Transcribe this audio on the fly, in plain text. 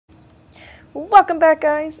Welcome back,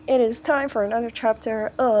 guys. It is time for another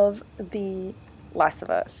chapter of The Last of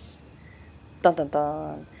Us. Dun dun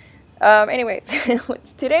dun. Anyways,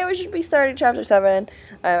 today we should be starting chapter 7.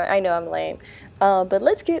 I know I'm lame, but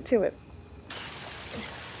let's get to it.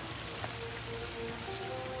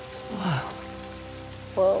 Wow.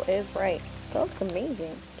 Well, is right. That looks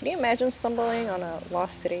amazing. Can you imagine stumbling on a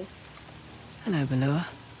lost city? Hello, Balua.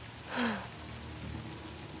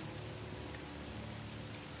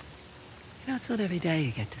 You know, it's not every day you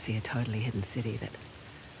get to see a totally hidden city that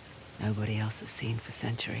nobody else has seen for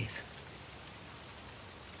centuries.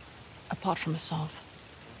 Apart from Asav.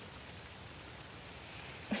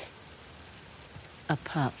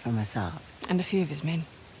 Apart from Assad And a few of his men.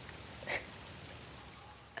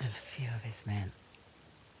 and a few of his men.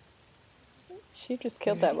 She just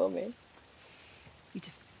killed that moment. You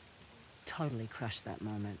just totally crushed that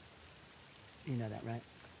moment. You know that, right?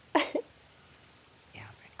 Yeah,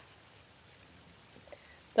 right.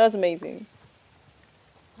 That was amazing.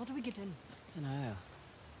 How do we get in? Dunno.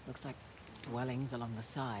 Looks like dwellings along the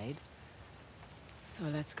side. So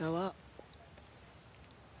let's go up.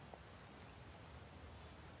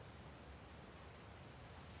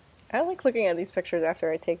 I like looking at these pictures after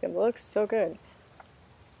I take them. They look so good.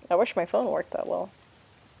 I wish my phone worked that well.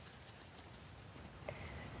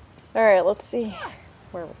 Alright, let's see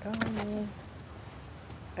where we're going.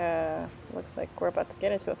 Looks like we're about to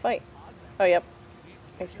get into a fight. Oh, yep.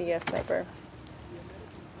 I see a sniper.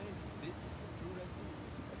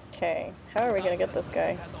 Okay, how are we gonna get this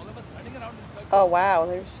guy? Oh wow,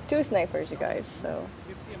 there's 2 snipers, you guys, so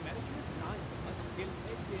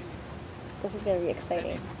this is gonna be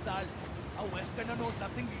exciting. A Westerner knows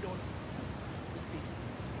nothing we don't.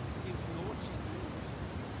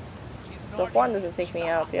 So if one doesn't take me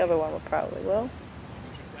out, the other one will probably will. You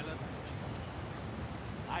should tell her that.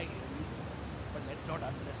 I hear you, but let's not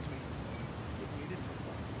underestimate this. It needed this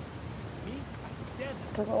one. Me, I'm dead.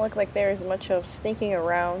 Doesn't look like there's much of sneaking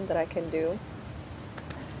around that I can do.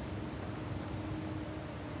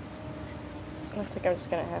 Looks like I'm just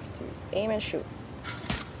gonna have to aim and shoot.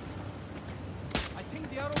 I think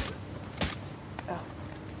they are over. Oh,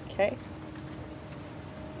 okay.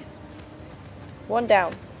 1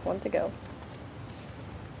 down, 1 to go.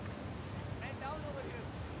 Man down over here.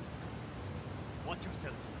 Watch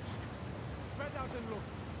yourself. Spread out and look.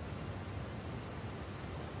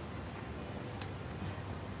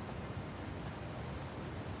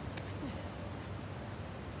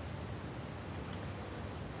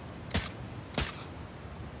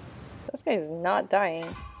 This guy's not dying.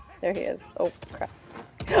 There he is. Oh, crap.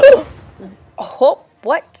 Oh,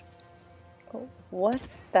 what? Oh, what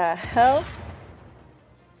the hell?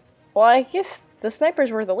 Well, I guess the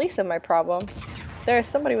snipers were the least of my problem. There's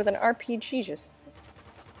somebody with an RPG just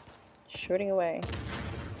shooting away.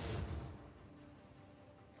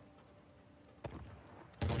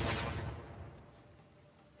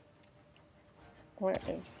 Where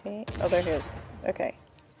is he? Oh, there he is. Okay.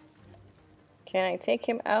 Can I take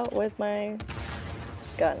him out with my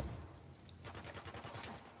gun?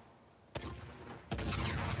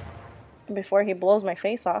 Before he blows my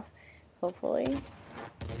face off, hopefully.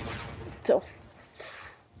 Oh.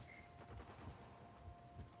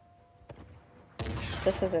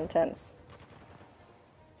 This is intense.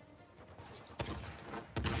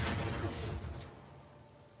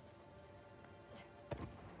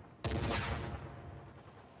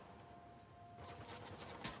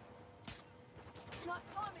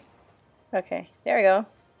 Okay, there we go.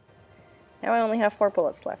 Now I only have 4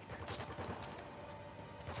 bullets left.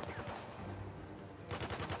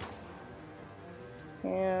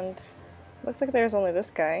 And looks like there's only this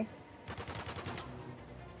guy.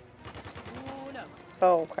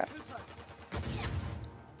 Oh crap.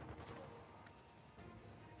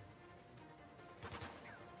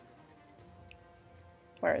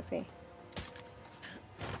 Where is he?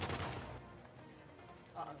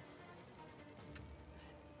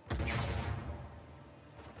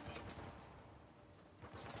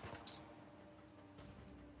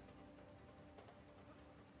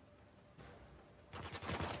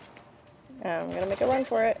 I'm gonna make a run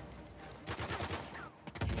for it.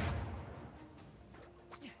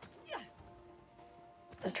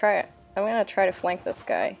 I'm gonna try to flank this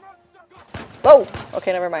guy. Whoa!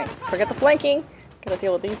 Okay, never mind. Forget the flanking. Gotta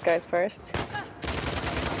deal with these guys first.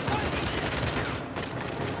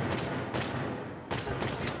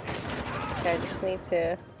 Okay, I just need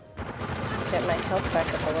to get my health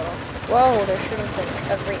back up a little. Whoa, they're shooting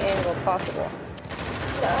from every angle possible.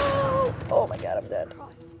 No! Oh my god, I'm dead.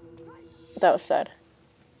 That was sad.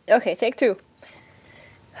 Okay, take 2.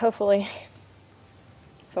 Hopefully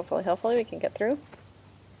we can get through.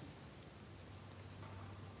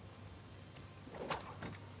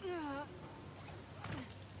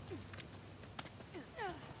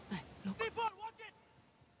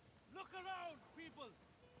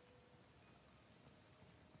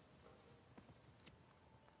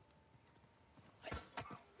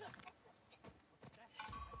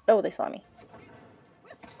 Oh, they saw me.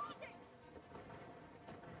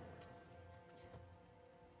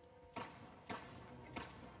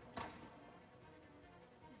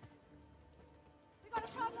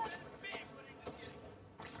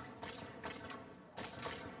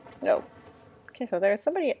 No. Okay, so there's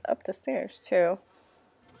somebody up the stairs too.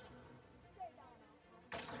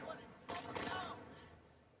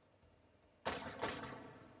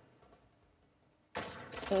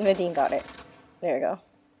 Nadine got it. There you go.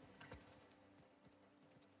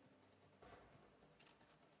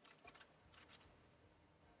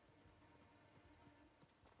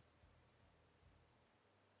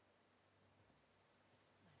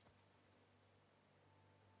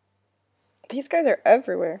 These guys are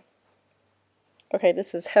everywhere. Okay,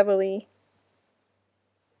 this is heavily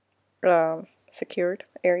secured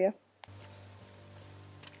area.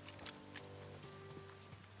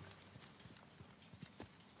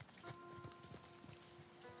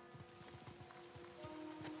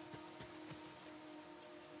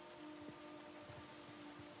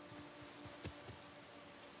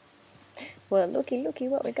 Well, looky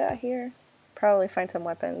what we got here. Probably find some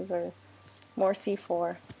weapons or more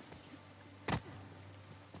C4.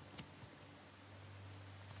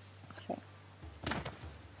 Okay.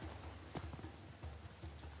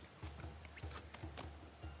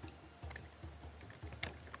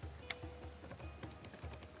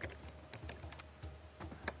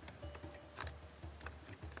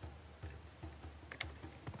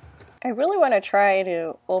 I really want to try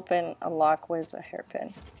to open a lock with a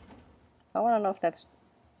hairpin. I want to know if that's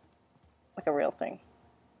like a real thing.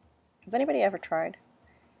 Has anybody ever tried?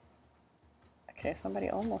 Okay, somebody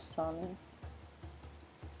almost saw me.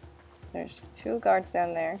 There's 2 guards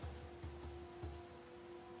down there.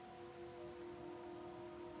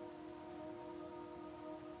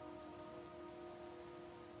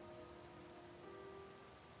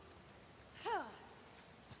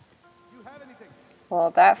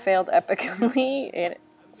 Well, that failed epically. It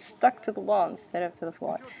stuck to the wall instead of to the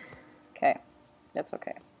floor. Okay, that's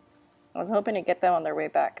okay. I was hoping to get them on their way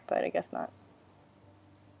back, but I guess not.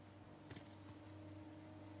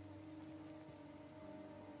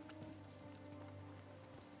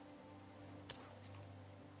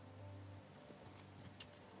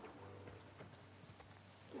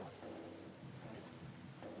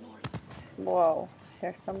 Whoa,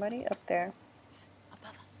 there's somebody up there.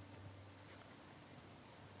 Above us.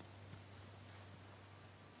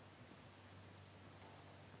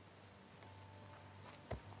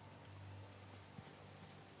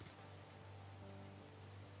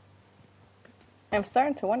 I'm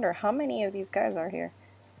starting to wonder how many of these guys are here.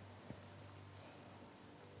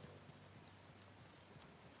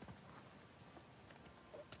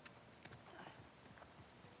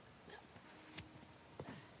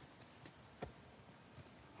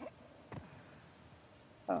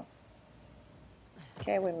 Oh.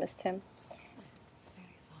 Okay, we missed him.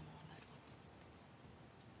 Serious armor on that one.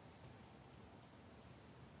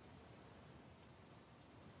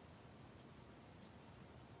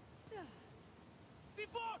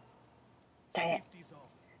 Dang it.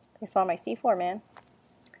 They saw my C4, man.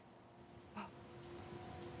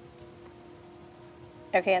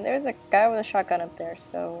 Okay, and there's a guy with a shotgun up there,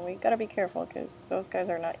 so we gotta be careful because those guys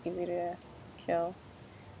are not easy to kill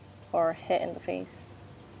or hit in the face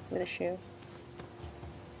with a shoe.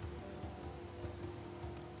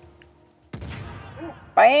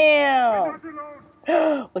 Bam!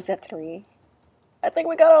 Was that 3? I think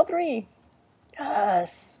we got all 3.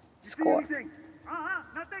 Yes! Score.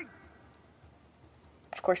 Nothing.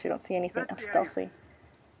 Of course you don't see anything. I'm stealthy.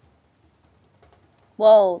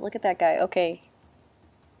 Whoa, look at that guy. Okay.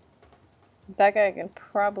 That guy can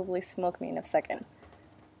probably smoke me in a second.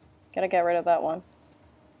 Gotta get rid of that one.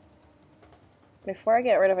 Before I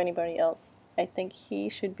get rid of anybody else, I think he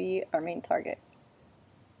should be our main target.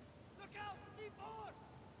 Look out, C4!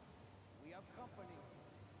 We have company.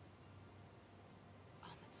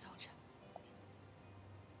 Armored soldier.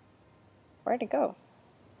 Where'd he go?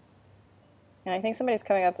 And I think somebody's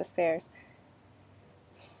coming up the stairs.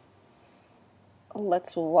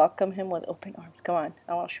 Let's welcome him with open arms. Come on,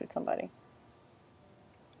 I want to shoot somebody.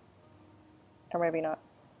 Or maybe not.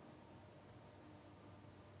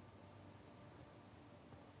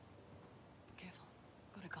 Careful.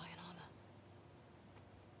 Got a guy in armor.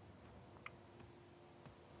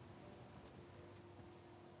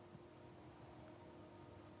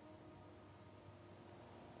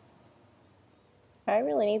 I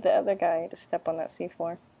really need the other guy to step on that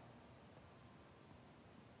C4.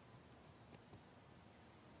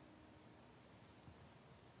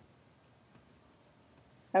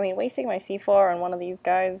 I mean, wasting my C4 on one of these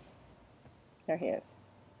guys. There he is.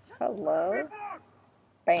 Hello?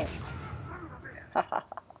 Bam.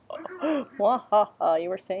 Wahaha, you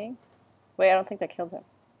were saying? Wait, I don't think that killed him.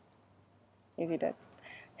 Easy dead.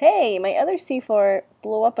 Hey, my other C4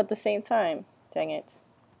 blew up at the same time. Dang it.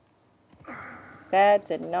 That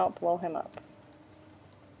did not blow him up.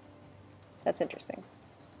 That's interesting.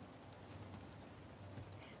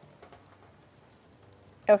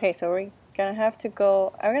 Okay, so we're gonna have to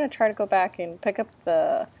go... I'm gonna try to go back and pick up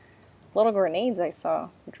the little grenades I saw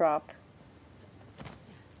drop.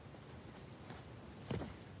 I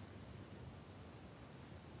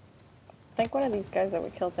think one of these guys that we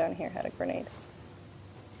killed down here had a grenade.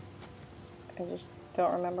 I just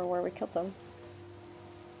don't remember where we killed them.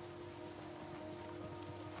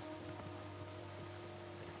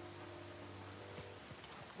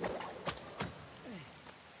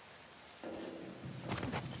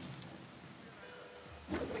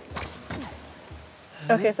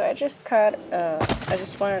 Okay, so I just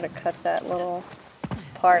wanted to cut that little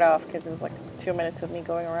part off because it was like 2 minutes of me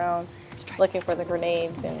going around looking for the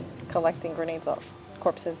grenades and collecting grenades off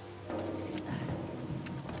corpses.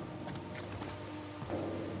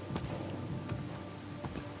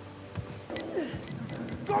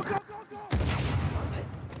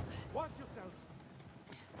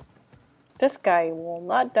 This guy will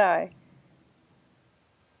not die.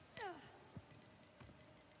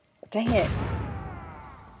 Dang it.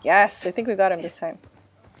 Yes, I think we got him this time.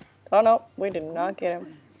 Oh no, we did not get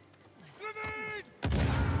him.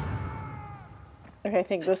 Okay, I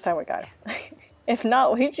think this time we got him. If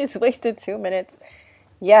not, we just wasted 2 minutes.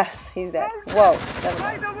 Yes, he's dead. Whoa, never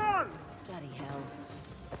mind. Bloody hell.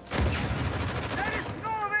 There is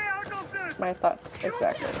no way out of this! My thoughts,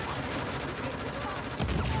 exactly.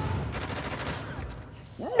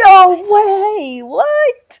 No way!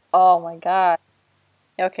 What? Oh my god.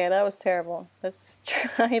 Okay, that was terrible. Let's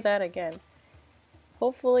try that again.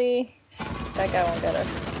 Hopefully, that guy won't get us.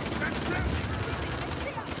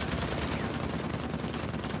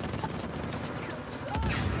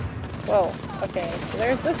 Whoa, okay. So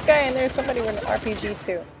there's this guy and there's somebody with an RPG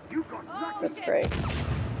too. That's great.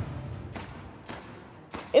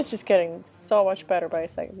 It's just getting so much better by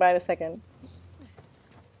the second.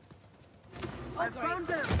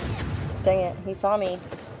 Dang it, he saw me.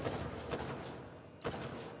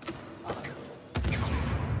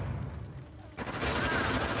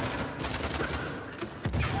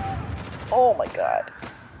 Oh my god.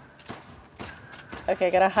 Okay,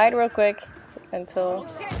 gotta hide real quick until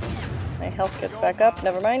my health gets back up.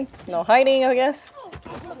 Never mind. No hiding, I guess.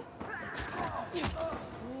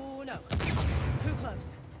 Oh no. Too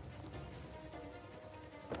close.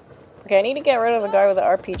 Okay, I need to get rid of the guy with the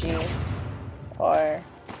RPG. Or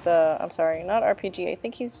the... I'm sorry, not RPG. I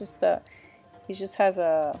think he's just the... He just has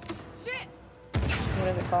a... What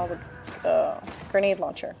is it called? A grenade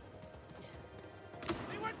launcher.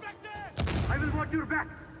 I will watch your back!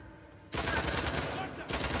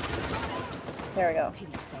 There we go.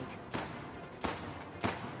 Pity's sake.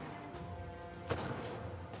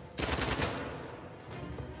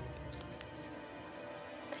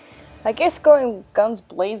 I guess going guns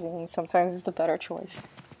blazing sometimes is the better choice.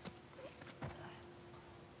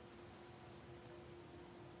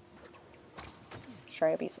 Let's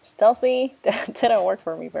try to be so stealthy. That didn't work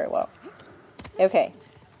for me very well. Okay,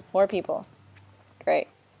 more people. Great.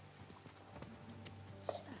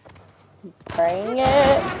 Bring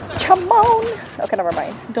it. Come on. Okay, never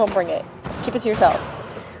mind. Don't bring it. Keep it to yourself.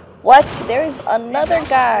 What? There's another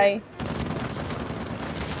guy.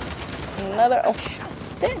 Another. Oh,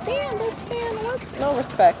 damn, this man. What? No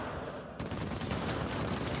respect.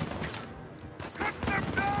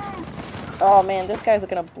 Oh man, this guy's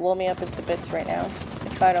gonna blow me up into bits right now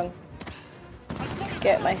if I don't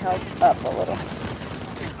get my health up a little.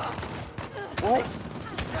 What?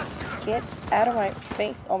 Get out of my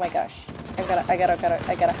face! Oh my gosh! I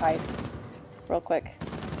gotta hide, real quick.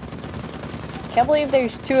 Can't believe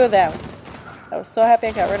there's two of them. I was so happy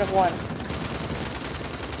I got rid of one.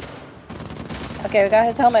 Okay, we got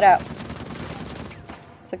his helmet out.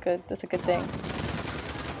 That's a good thing.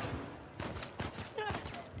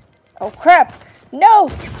 Oh crap! No!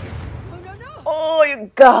 Oh, you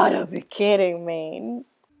gotta be kidding me.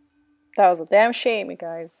 That was a damn shame, you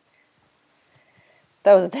guys.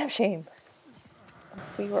 That was a damn shame.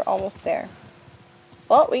 We were almost there.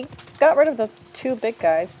 Well, we got rid of the two big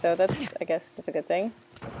guys, so I guess that's a good thing.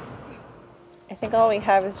 I think all we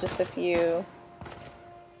have is just a few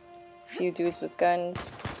dudes with guns.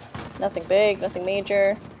 Nothing big, nothing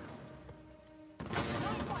major.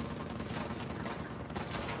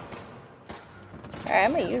 Alright,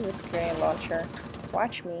 I'm gonna use this grenade launcher.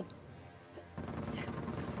 Watch me.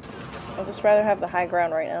 I'd just rather have the high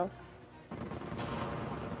ground right now.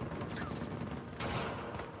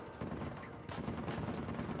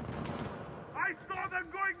 I saw them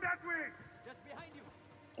going that way! Just behind you.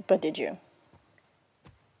 But did you?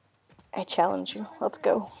 I challenge you. Let's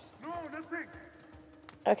go. No, nothing!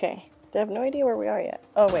 Okay. They have no idea where we are yet.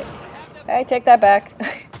 Oh, wait. I take that back.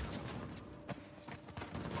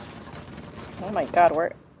 Oh my god,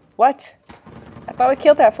 where? What? I thought we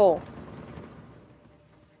killed that fool.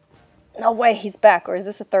 No way, he's back. Or is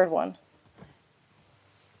this a third one?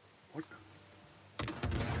 What?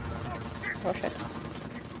 Oh shit.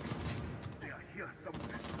 They are here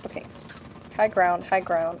somewhere. Okay. High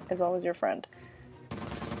ground is always your friend.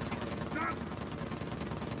 Done!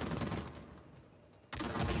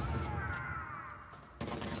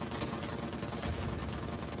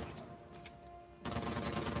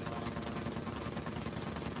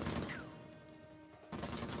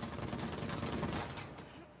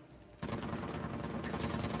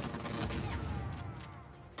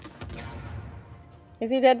 Is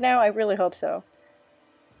he dead now? I really hope so.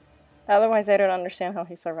 Otherwise, I don't understand how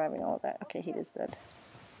he's surviving all of that. Okay, he is dead.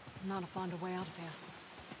 Now to find a way out of here.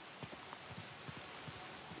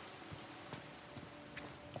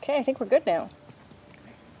 Okay, I think we're good now.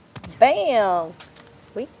 Bam!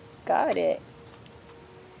 We got it.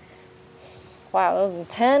 Wow, that was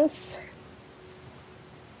intense.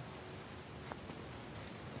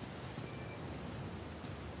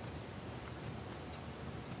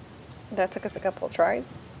 That took us a couple of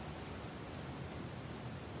tries.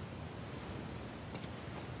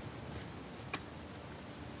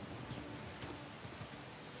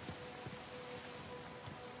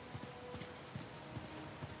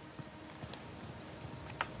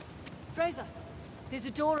 Frazer, there's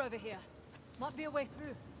a door over here. Might be a way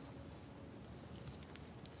through.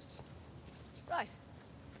 Right,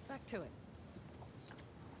 back to it.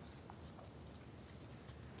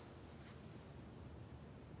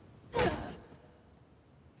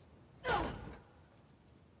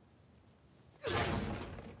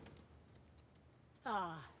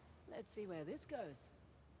 Let's see where this goes.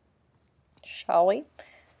 Shall we?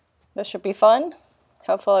 This should be fun.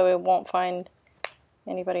 Hopefully we won't find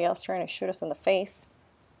anybody else trying to shoot us in the face.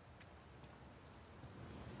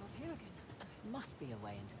 Not here again. There must be a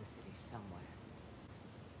way into the city somewhere.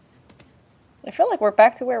 I feel like we're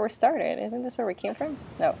back to where we started. Isn't this where we came from?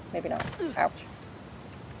 No, maybe not. Ouch.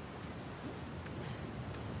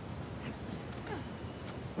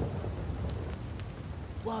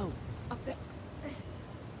 Whoa, up there.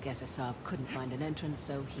 Guess Asav couldn't find an entrance,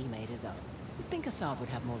 so he made his own. You'd think Asav would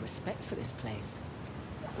have more respect for this place.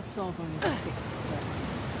 Asav only respects.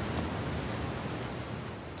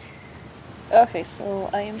 Okay, so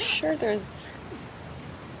I am sure there's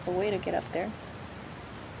a way to get up there.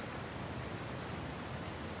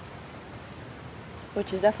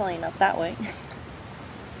 Which is definitely not that way.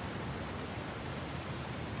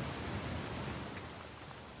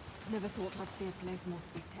 Never thought I'd see a place more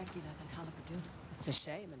spectacular than Halakadoo. It's a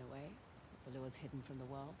shame in a way. Balua's hidden from the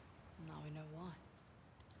world. Now we know why.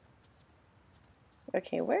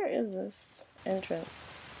 Okay, where is this entrance?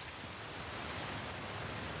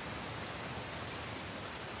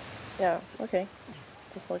 Yeah, okay.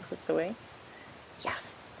 This looks like the way.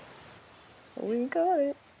 Yes! We got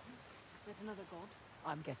it. There's another god.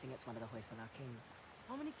 I'm guessing it's one of the Hoysala kings.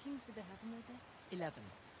 How many kings did they have in their day? 11.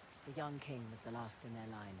 The young king was the last in their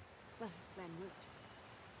line. Well, his plan worked.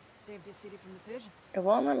 Saved his city from the Persians. It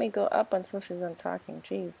won't let me go up until she's done talking.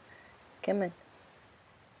 Jeez. Come in.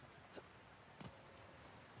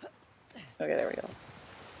 Okay, there we go.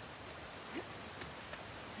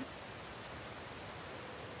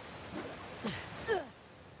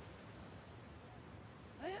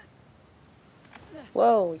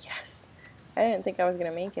 Whoa, yes. I didn't think I was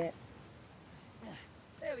gonna make it.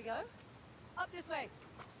 There we go. Up this way.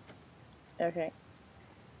 Okay.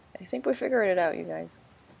 I think we figured it out, you guys.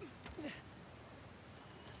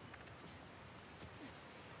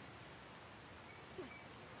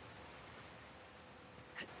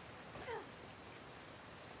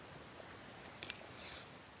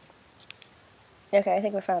 Okay, I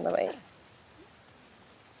think we found the way.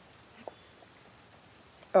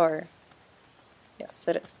 Or, yes,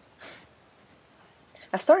 it is.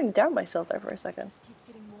 I was starting to doubt myself there for a second. This keeps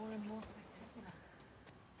getting more and more spectacular.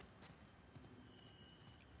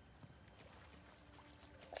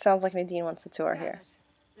 Sounds like Nadine wants a tour Damn here. it.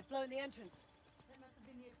 They've blown the entrance. That must have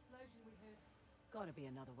been the explosion we heard. Gotta be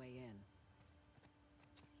another way in.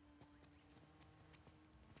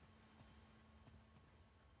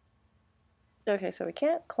 Okay, so we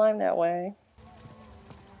can't climb that way.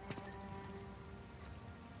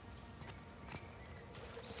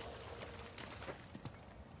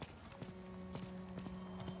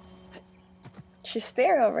 She's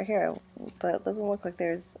staring over here, but it doesn't look like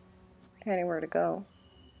there's anywhere to go.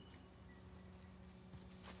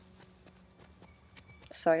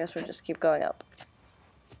 So I guess we'll just keep going up.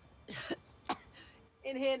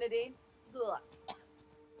 In here, Nadine.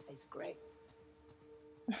 Tastes great.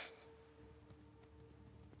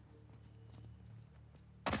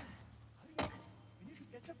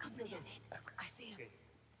 Come here, Nate. I see him.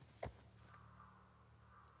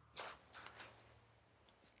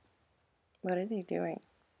 What are they doing?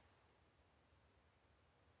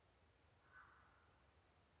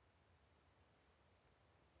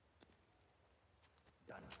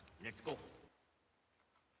 Done. Let's go.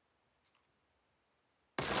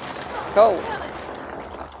 Go!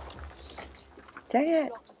 Dang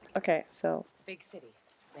it! Okay, so It's a big city.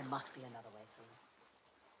 There must be another way through.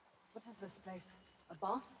 What is this place? A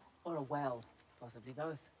bath or a well? Possibly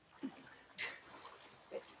both.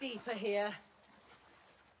 Bit deeper here.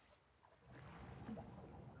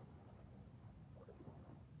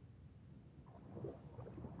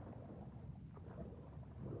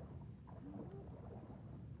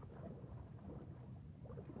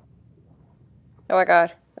 oh my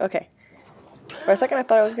god. Okay. For a second I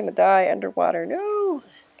thought I was gonna die underwater. No!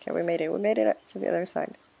 Okay, we made it. We made it to the other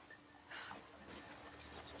side.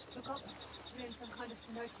 Look up. We're in some kind of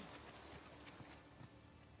cenote.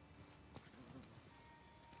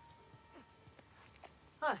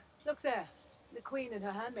 Huh, look there. The queen and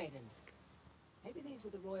her handmaidens. Maybe these were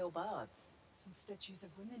the royal bards. Some statues of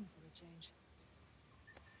women for a change.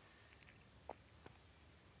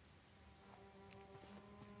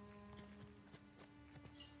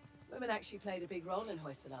 Women actually played a big role in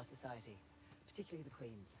Hoysala society, particularly the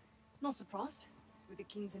queens. Not surprised, with the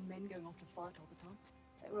kings and men going off to fight all the time.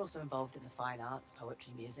 They were also involved in the fine arts,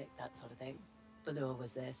 poetry, music, that sort of thing. Ballur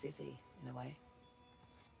was their city, in a way.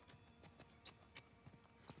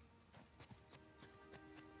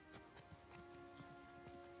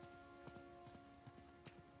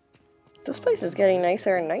 This place is getting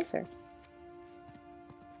nicer and nicer.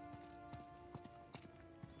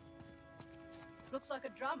 Looks like a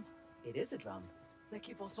drum. It is a drum. They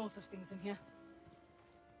keep all sorts of things in here.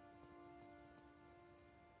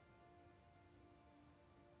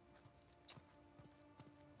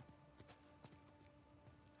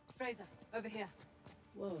 Frazer, over here.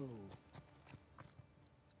 Whoa.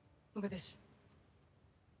 Look at this.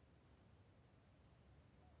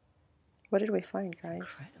 What did we find, guys?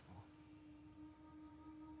 Incredible.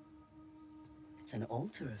 It's an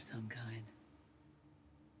altar of some kind.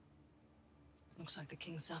 Looks like the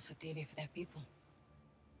king suffered dearly for their people.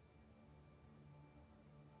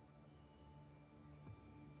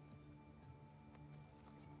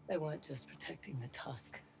 They weren't just protecting the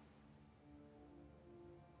tusk.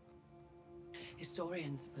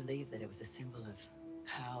 Historians believe that it was a symbol of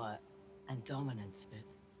power and dominance, but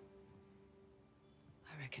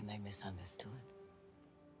I reckon they misunderstood.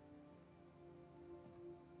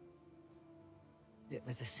 It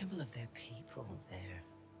was a symbol of their people, their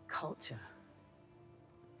culture.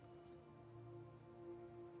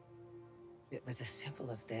 It was a symbol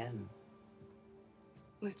of them.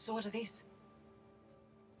 Wait, so what are these?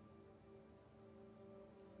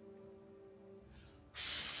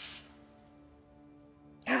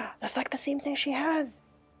 That's like the same thing she has.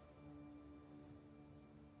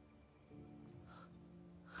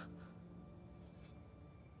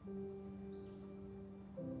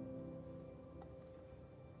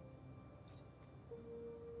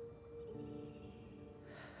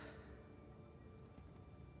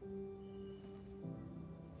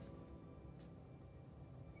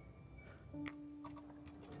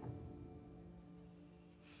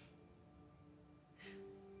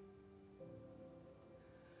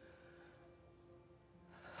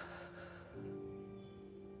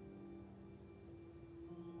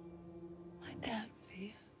 My dad was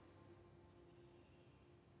here.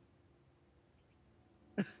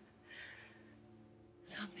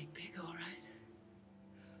 Something big, all right.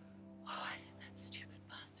 Why didn't that stupid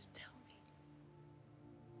bastard tell me?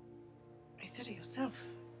 You said it yourself.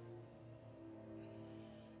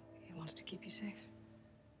 He wanted to keep you safe.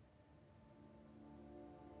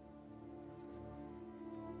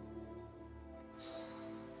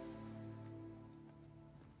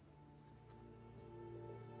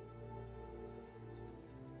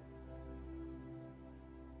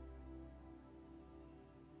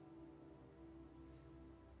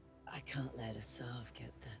 I can't let Asav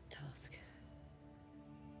get that tusk.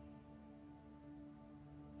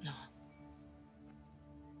 No.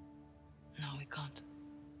 No, we can't.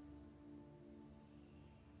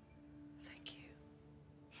 Thank you.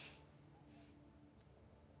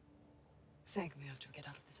 Thank me after we get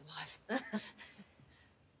out of this alive.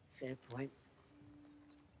 Fair point.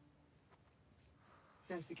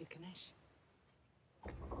 Don't forget Ganesh.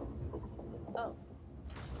 Oh,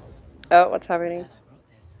 Oh, what's happening? hello.